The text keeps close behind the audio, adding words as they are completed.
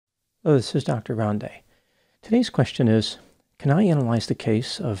Hello, this is Dr. Grande. Today's question is, can I analyze the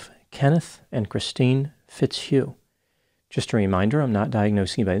case of Kenneth and Kristine Fitzhugh? Just a reminder, I'm not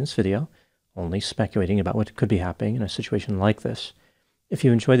diagnosing anybody in this video, only speculating about what could be happening in a situation like this. If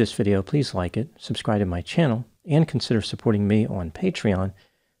you enjoy this video, please like it, subscribe to my channel, and consider supporting me on Patreon.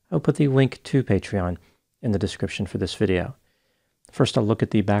 I'll put the link to Patreon in the description for this video. First, I'll look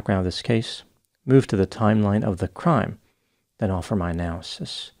at the background of this case, move to the timeline of the crime, then offer my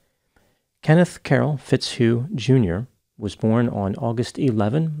analysis. Kenneth Carroll Fitzhugh, Jr. was born on August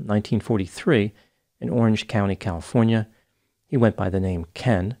 11, 1943, in Orange County, California. He went by the name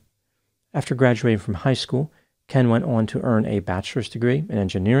Ken. After graduating from high school, Ken went on to earn a bachelor's degree in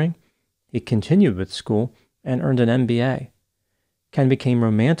engineering. He continued with school and earned an MBA. Ken became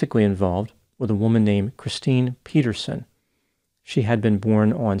romantically involved with a woman named Kristine Peterson. She had been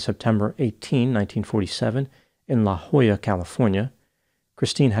born on September 18, 1947, in La Jolla, California.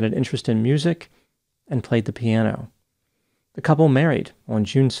 Kristine had an interest in music and played the piano. The couple married on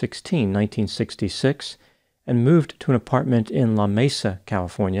June 16, 1966, and moved to an apartment in La Mesa,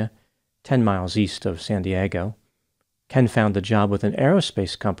 California, 10 miles east of San Diego. Ken found a job with an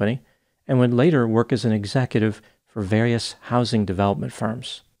aerospace company and would later work as an executive for various housing development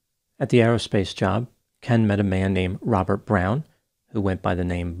firms. At the aerospace job, Ken met a man named Robert Brown, who went by the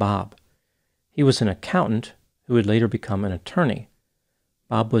name Bob. He was an accountant who would later become an attorney.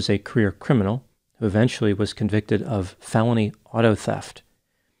 Bob was a career criminal who eventually was convicted of felony auto theft.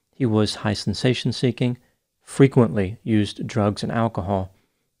 He was high sensation seeking, frequently used drugs and alcohol,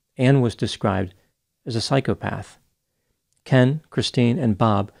 and was described as a psychopath. Ken, Kristine, and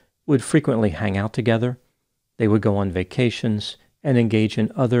Bob would frequently hang out together. They would go on vacations and engage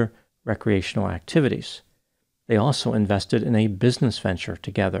in other recreational activities. They also invested in a business venture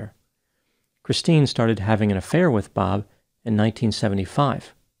together. Kristine started having an affair with Bob in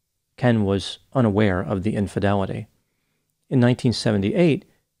 1975. Ken was unaware of the infidelity. In 1978,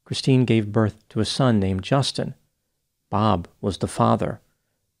 Kristine gave birth to a son named Justin. Bob was the father,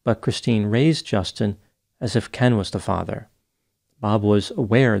 but Kristine raised Justin as if Ken was the father. Bob was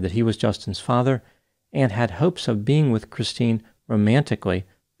aware that he was Justin's father and had hopes of being with Kristine romantically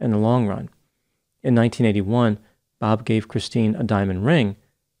in the long run. In 1981, Bob gave Kristine a diamond ring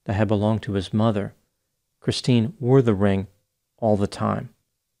that had belonged to his mother. Kristine wore the ring all the time.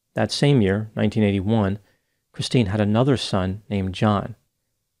 That same year, 1981, Kristine had another son named John.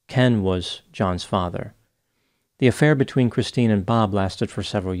 Ken was John's father. The affair between Kristine and Bob lasted for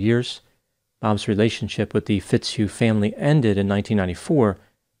several years. Bob's relationship with the Fitzhugh family ended in 1994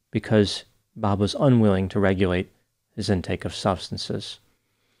 because Bob was unwilling to regulate his intake of substances.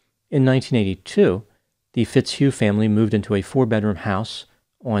 In 1982, the Fitzhugh family moved into a 4-bedroom house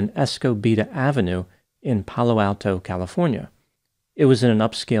on Escobita Avenue in Palo Alto, California. It was in an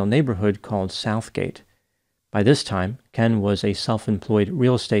upscale neighborhood called Southgate. By this time, Ken was a self-employed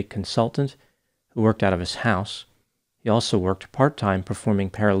real estate consultant who worked out of his house. He also worked part-time performing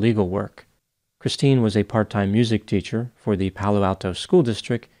paralegal work. Kristine was a part-time music teacher for the Palo Alto School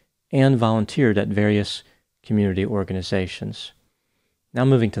District and volunteered at various community organizations. Now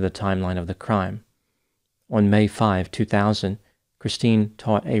moving to the timeline of the crime. On May 5, 2000, Kristine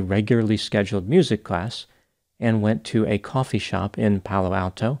taught a regularly scheduled music class and went to a coffee shop in Palo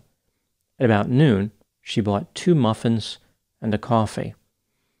Alto. At about noon, she bought 2 muffins and a coffee.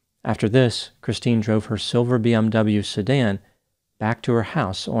 After this, Kristine drove her silver BMW sedan back to her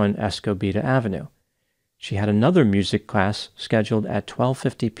house on Escobita Avenue. She had another music class scheduled at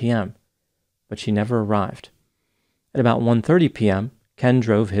 12:50 p.m., but she never arrived. At about 1:30 p.m., Ken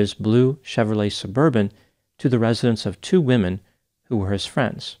drove his blue Chevrolet Suburban to the residence of 2 women who were his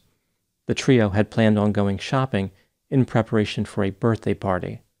friends. The trio had planned on going shopping in preparation for a birthday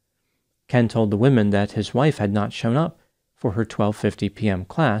party. Ken told the women that his wife had not shown up for her 12:50 p.m.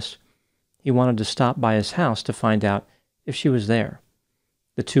 class. He wanted to stop by his house to find out if she was there.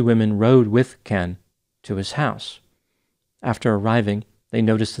 The 2 women rode with Ken to his house. After arriving, they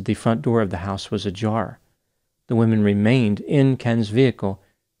noticed that the front door of the house was ajar. The women remained in Ken's vehicle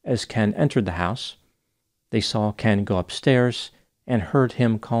as Ken entered the house. They saw Ken go upstairs and heard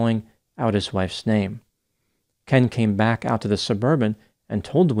him calling out his wife's name. Ken came back out to the Suburban and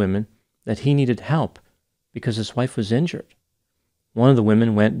told the women that he needed help because his wife was injured. One of the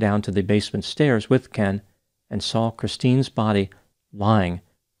women went down to the basement stairs with Ken and saw Kristine's body lying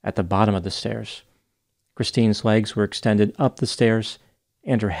at the bottom of the stairs. Kristine's legs were extended up the stairs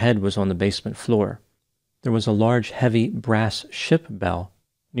and her head was on the basement floor. There was a large, heavy brass ship bell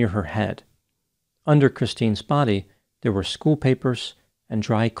near her head. Under Kristine's body, there were school papers and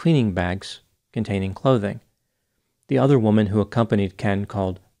dry cleaning bags containing clothing. The other woman who accompanied Ken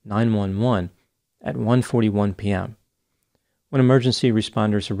called 911 at 1:41 p.m. When emergency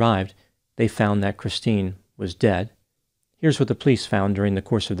responders arrived, they found that Kristine was dead. Here's what the police found during the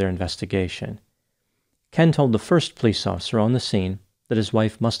course of their investigation. Ken told the first police officer on the scene that his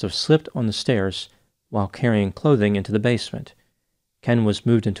wife must have slipped on the stairs while carrying clothing into the basement. Ken was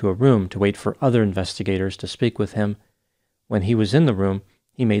moved into a room to wait for other investigators to speak with him. When he was in the room,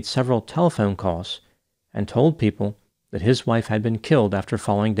 he made several telephone calls and told people that his wife had been killed after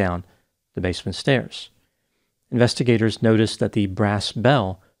falling down the basement stairs. Investigators noticed that the brass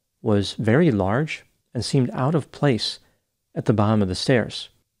bell was very large and seemed out of place at the bottom of the stairs.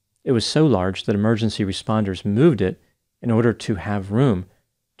 It was so large that emergency responders moved it in order to have room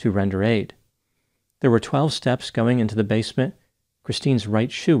to render aid. There were 12 steps going into the basement. Kristine's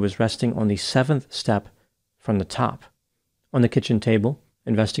right shoe was resting on the 7th step from the top. On the kitchen table,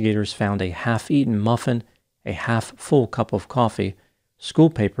 investigators found a half-eaten muffin, a half-full cup of coffee, school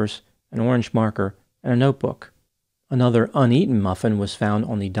papers, an orange marker, and a notebook. Another uneaten muffin was found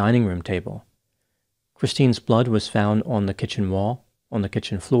on the dining room table. Kristine's blood was found on the kitchen wall, on the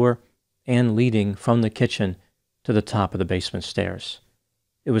kitchen floor, and leading from the kitchen to the top of the basement stairs.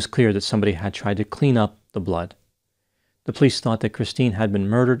 It was clear that somebody had tried to clean up the blood. The police thought that Kristine had been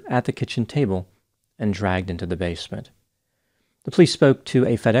murdered at the kitchen table and dragged into the basement. The police spoke to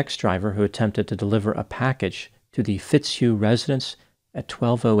a FedEx driver who attempted to deliver a package to the Fitzhugh residence at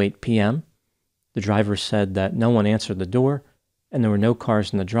 12:08 p.m. The driver said that no one answered the door and there were no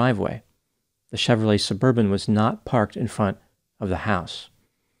cars in the driveway. The Chevrolet Suburban was not parked in front of the house.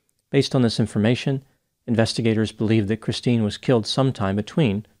 Based on this information, investigators believe that Kristine was killed sometime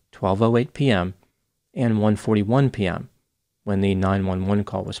between 12:08 p.m. and 1:41 p.m. when the 911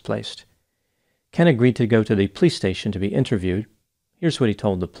 call was placed. Ken agreed to go to the police station to be interviewed. Here's what he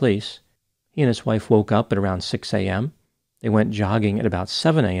told the police. He and his wife woke up at around 6 a.m. They went jogging at about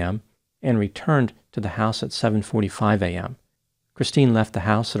 7 a.m. and returned to the house at 7:45 a.m. Kristine left the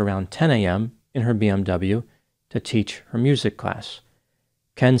house at around 10 a.m. in her BMW to teach her music class.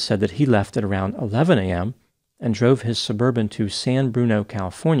 Ken said that he left at around 11 a.m. and drove his Suburban to San Bruno,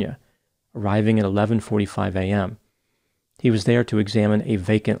 California, arriving at 11:45 a.m. He was there to examine a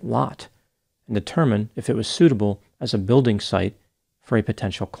vacant lot and determine if it was suitable as a building site for a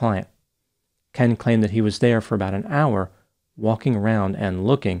potential client. Ken claimed that he was there for about an hour, walking around and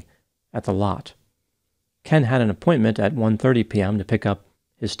looking at the lot. Ken had an appointment at 1:30 p.m. to pick up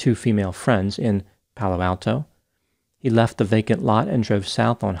his 2 female friends in Palo Alto. He left the vacant lot and drove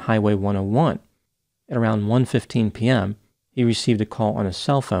south on Highway 101. At around 1:15 p.m., he received a call on his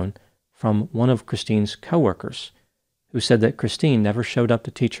cell phone from one of Kristine's coworkers, who said that Kristine never showed up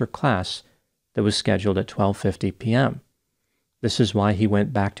to teach her class that was scheduled at 12:50 p.m. This is why he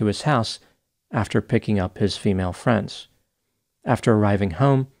went back to his house after picking up his female friends. After arriving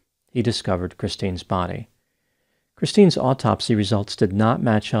home, he discovered Kristine's body. Kristine's autopsy results did not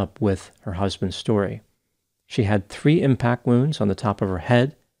match up with her husband's story. She had 3 impact wounds on the top of her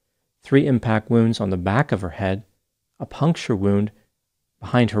head, 3 impact wounds on the back of her head, a puncture wound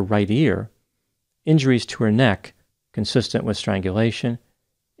behind her right ear, injuries to her neck consistent with strangulation,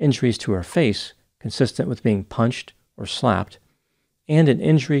 injuries to her face consistent with being punched or slapped, and an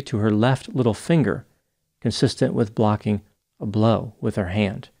injury to her left little finger consistent with blocking a blow with her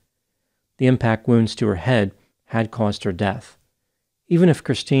hand. The impact wounds to her head had caused her death. Even if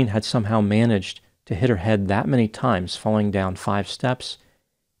Kristine had somehow managed to hit her head that many times falling down 5 steps,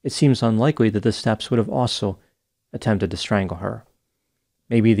 it seems unlikely that the steps would have also attempted to strangle her.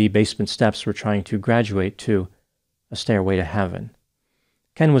 Maybe the basement steps were trying to graduate to a stairway to heaven.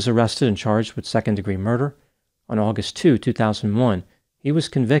 Ken was arrested and charged with second-degree murder. On August 2, 2001, he was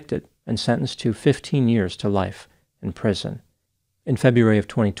convicted and sentenced to 15 years to life in prison. In February of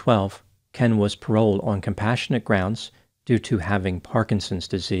 2012, Ken was paroled on compassionate grounds due to having Parkinson's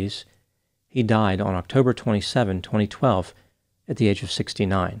disease. He died on October 27, 2012, at the age of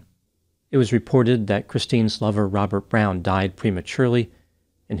 69. It was reported that Kristine's lover, Robert Brown, died prematurely.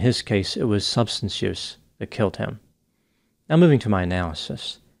 In his case, it was substance use that killed him. Now moving to my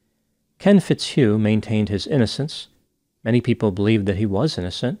analysis. Ken Fitzhugh maintained his innocence. Many people believed that he was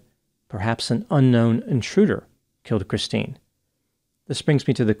innocent. Perhaps an unknown intruder killed Kristine. This brings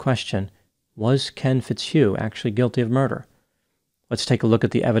me to the question, was Ken Fitzhugh actually guilty of murder? Let's take a look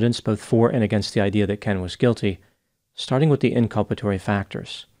at the evidence both for and against the idea that Ken was guilty, starting with the inculpatory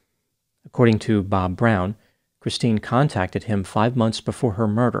factors. According to Bob Brown, Kristine contacted him 5 months before her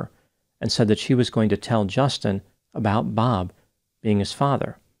murder and said that she was going to tell Justin about Bob being his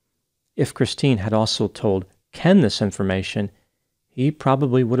father. If Kristine had also told Ken this information, he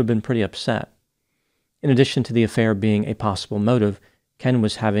probably would have been pretty upset. In addition to the affair being a possible motive, Ken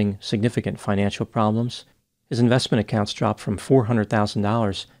was having significant financial problems. His investment accounts dropped from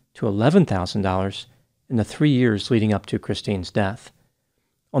 $400,000 to $11,000 in the 3 years leading up to Kristine's death.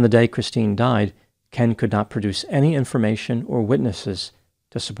 On the day Kristine died, Ken could not produce any information or witnesses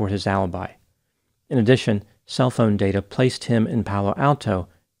to support his alibi. In addition, cell phone data placed him in Palo Alto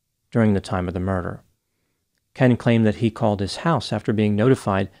during the time of the murder. Ken claimed that he called his house after being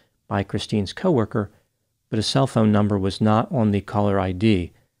notified by Kristine's coworker, but his cell phone number was not on the caller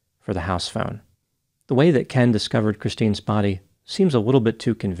ID for the house phone. The way that Ken discovered Kristine's body seems a little bit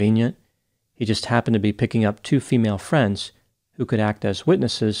too convenient. He just happened to be picking up 2 female friends who could act as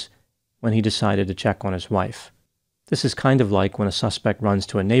witnesses when he decided to check on his wife. This is kind of like when a suspect runs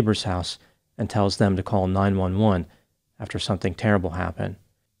to a neighbor's house and tells them to call 911 after something terrible happened.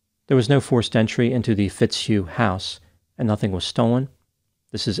 There was no forced entry into the Fitzhugh house, and nothing was stolen.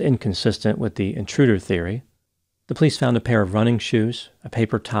 This is inconsistent with the intruder theory. The police found a pair of running shoes, a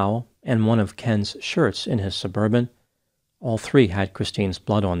paper towel, and one of Ken's shirts in his Suburban. All 3 had Kristine's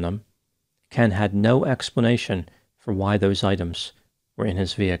blood on them. Ken had no explanation for why those items were in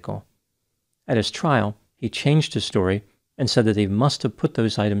his vehicle. At his trial, he changed his story and said that he must have put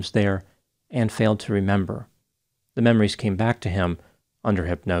those items there and failed to remember. The memories came back to him under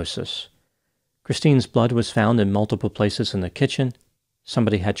hypnosis. Kristine's blood was found in multiple places in the kitchen.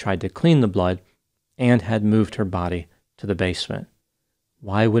 Somebody had tried to clean the blood and had moved her body to the basement.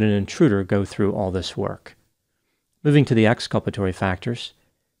 Why would an intruder go through all this work? Moving to the exculpatory factors,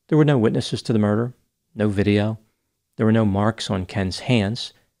 there were no witnesses to the murder, no video. There were no marks on Ken's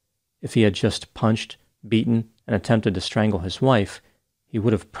hands. If he had just punched, beaten, and attempted to strangle his wife, he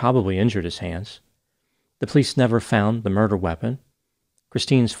would have probably injured his hands. The police never found the murder weapon.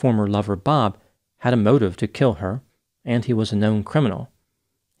 Kristine's former lover, Bob, had a motive to kill her, and he was a known criminal.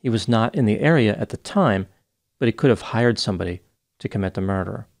 He was not in the area at the time, but he could have hired somebody to commit the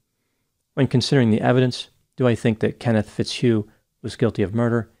murder. When considering the evidence, do I think that Kenneth Fitzhugh was guilty of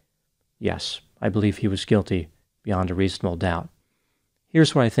murder? Yes, I believe he was guilty beyond a reasonable doubt.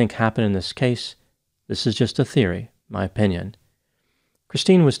 Here's what I think happened in this case. This is just a theory, my opinion.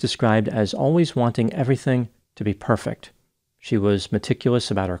 Kristine was described as always wanting everything to be perfect. She was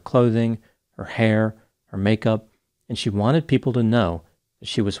meticulous about her clothing, her hair, her makeup, and she wanted people to know that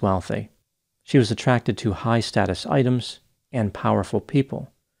she was wealthy. She was attracted to high-status items and powerful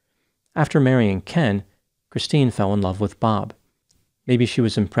people. After marrying Ken, Kristine fell in love with Bob. Maybe she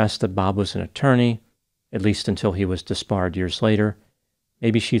was impressed that Bob was an attorney, at least until he was disbarred years later.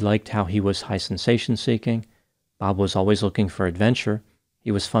 Maybe she liked how he was high sensation-seeking. Bob was always looking for adventure. He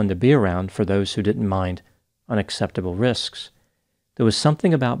was fun to be around for those who didn't mind unacceptable risks. There was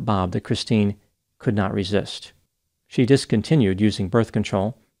something about Bob that Kristine could not resist. She discontinued using birth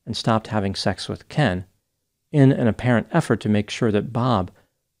control and stopped having sex with Ken in an apparent effort to make sure that Bob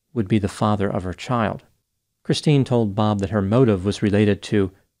would be the father of her child. Kristine told Bob that her motive was related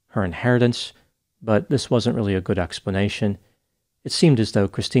to her inheritance, but this wasn't really a good explanation. It seemed as though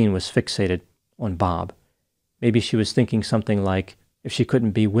Kristine was fixated on Bob. Maybe she was thinking something like, if she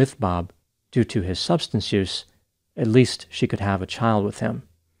couldn't be with Bob due to his substance use, at least she could have a child with him.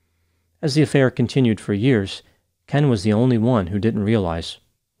 As the affair continued for years, Ken was the only one who didn't realize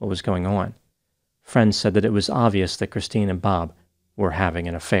what was going on. Friends said that it was obvious that Kristine and Bob were having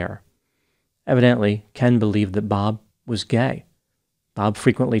an affair. Evidently, Ken believed that Bob was gay. Bob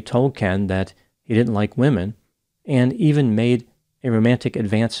frequently told Ken that he didn't like women and even made a romantic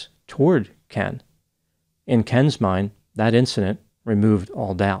advance toward Ken. In Ken's mind, that incident removed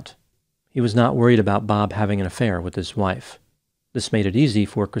all doubt. He was not worried about Bob having an affair with his wife. This made it easy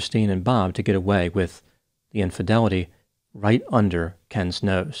for Kristine and Bob to get away with the infidelity right under Ken's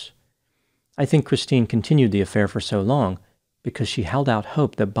nose. I think Kristine continued the affair for so long because she held out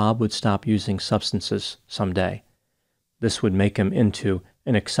hope that Bob would stop using substances someday. This would make him into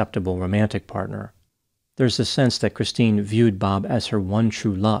an acceptable romantic partner. There's a sense that Kristine viewed Bob as her one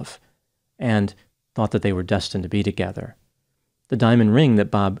true love and thought that they were destined to be together. The diamond ring that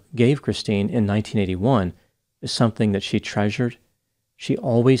Bob gave Kristine in 1981 is something that she treasured. She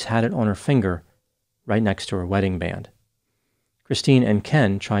always had it on her finger right next to her wedding band. Kristine and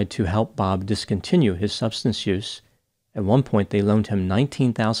Ken tried to help Bob discontinue his substance use. At one point, they loaned him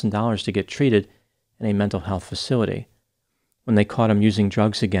 $19,000 to get treated in a mental health facility. When they caught him using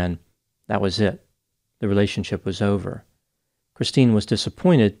drugs again, that was it. The relationship was over. Kristine was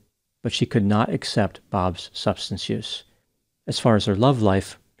disappointed, but she could not accept Bob's substance use. As far as her love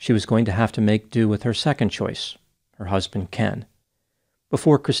life, she was going to have to make do with her second choice, her husband Ken.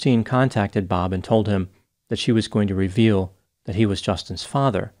 Before Kristine contacted Bob and told him that she was going to reveal that he was Justin's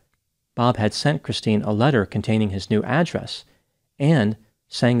father, Bob had sent Kristine a letter containing his new address and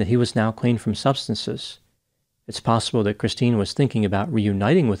saying that he was now clean from substances. It's possible that Kristine was thinking about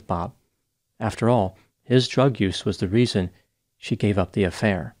reuniting with Bob. After all, his drug use was the reason she gave up the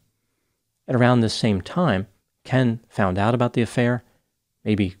affair. At around this same time, Ken found out about the affair.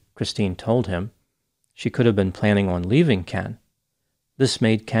 Maybe Kristine told him. She could have been planning on leaving Ken. This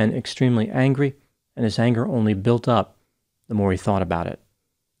made Ken extremely angry, and his anger only built up the more he thought about it.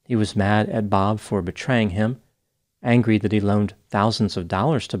 He was mad at Bob for betraying him, angry that he loaned thousands of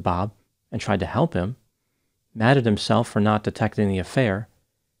dollars to Bob and tried to help him, mad at himself for not detecting the affair,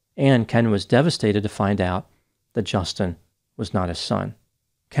 and Ken was devastated to find out that Justin was not his son.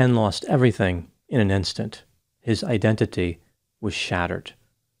 Ken lost everything in an instant. His identity was shattered.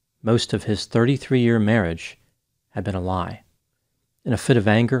 Most of his 33-year marriage had been a lie. In a fit of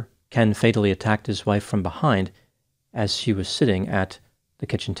anger, Ken fatally attacked his wife from behind as she was sitting at the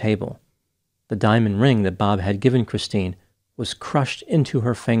kitchen table. The diamond ring that Bob had given Kristine was crushed into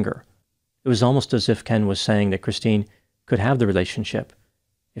her finger. It was almost as if Ken was saying that Kristine could have the relationship.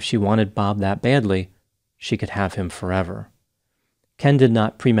 If she wanted Bob that badly, she could have him forever. Ken did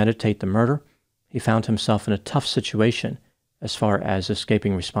not premeditate the murder. He found himself in a tough situation as far as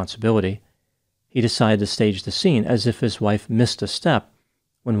escaping responsibility. He decided to stage the scene as if his wife missed a step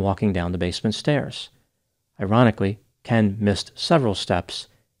when walking down the basement stairs. Ironically, Ken missed several steps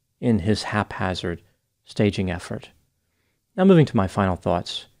in his haphazard staging effort. Now moving to my final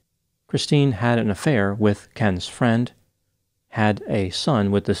thoughts. Kristine had an affair with Ken's friend, had a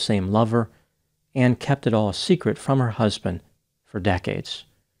son with the same lover, and kept it all a secret from her husband for decades.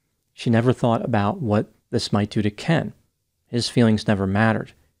 She never thought about what this might do to Ken. His feelings never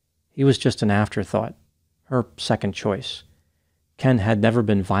mattered. He was just an afterthought, her second choice. Ken had never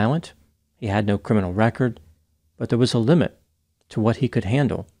been violent. He had no criminal record, but there was a limit to what he could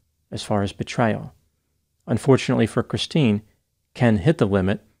handle as far as betrayal. Unfortunately for Kristine, Ken hit the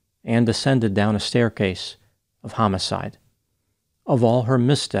limit and descended down a staircase of homicide. Of all her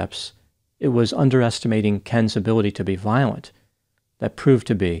missteps, it was underestimating Ken's ability to be violent that proved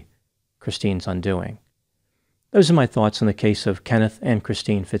to be Kristine's undoing. Those are my thoughts on the case of Kenneth and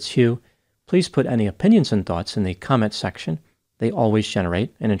Kristine Fitzhugh. Please put any opinions and thoughts in the comment section. They always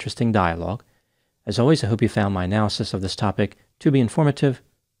generate an interesting dialogue. As always, I hope you found my analysis of this topic to be informative.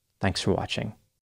 Thanks for watching.